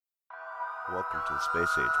Welcome to the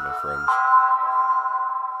space age, my friends.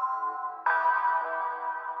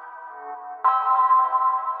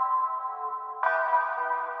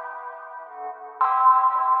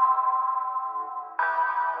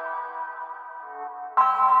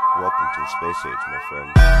 Welcome to the space age, my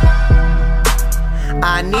friends.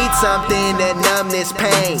 I need something to numb this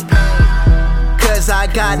pain, 'cause I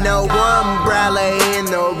got no umbrella in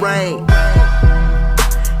the rain.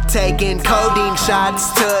 Taking codeine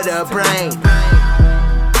shots to the brain.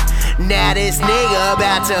 Now this nigga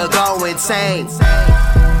about to go insane.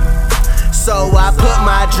 So I put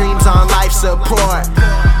my dreams on life support,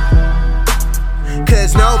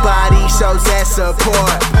 'cause nobody shows that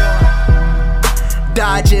support.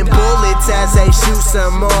 Dodging bullets as they shoot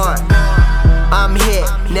some more. I'm hit,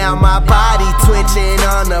 now my body twitching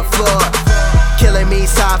on the floor. Killing me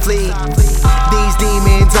softly, these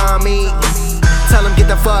demons on me. Tell them get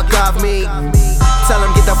the fuck off me. Tell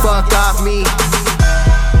them get the fuck off me.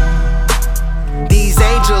 These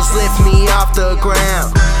angels lift me off the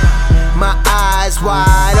ground. My eyes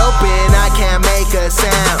wide open, I can't make a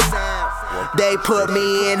sound. They put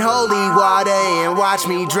me in holy water and watch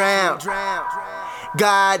me drown.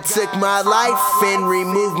 God took my life and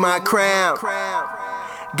removed my crown.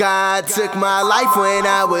 God took my life when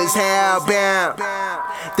I was hellbound.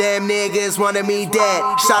 Them niggas wanted me dead,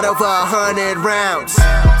 shot over 100 rounds.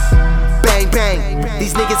 Bang bang,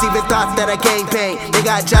 these niggas even thought that I gangbang. They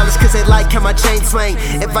got jealous 'cause they like how my chain swing.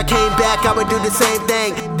 If I came back I would do the same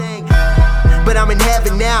thing. But I'm in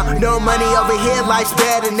heaven now, no money over here, life's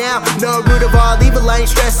better now. No root of all evil, I ain't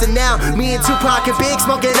stressing now. Me and Tupac and Big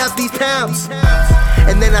smoking up these pounds.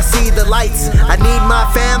 And then I see the lights, I need my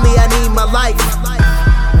family, I need my life.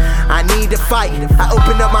 I need to fight, I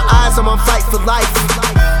open up my eyes, I'm on fight for life.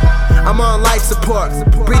 I'm on life support,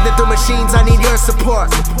 breathing through machines, I need your support.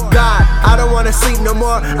 God, I don't wanna sleep no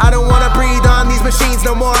more, I don't wanna breathe on these machines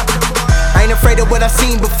no more. I ain't afraid of what I've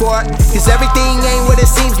seen before, 'cause everything ain't what it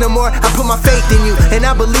seems no more. I put my faith in you, and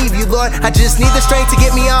I believe you, Lord. I just need the strength to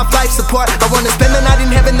get me off life support. I wanna spend the night in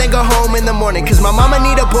heaven, then go home in the morning, 'cause my mama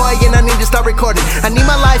need a boy, and I need to start recording. I need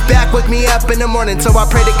my life back, wake me up in the morning. So I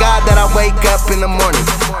pray to God that I wake up in the morning.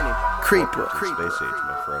 Kreepa. Space age,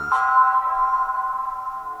 my friends.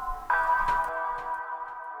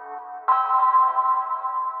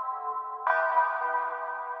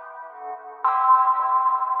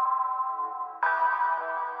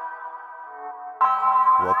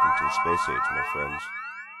 Welcome to the space age, my friends.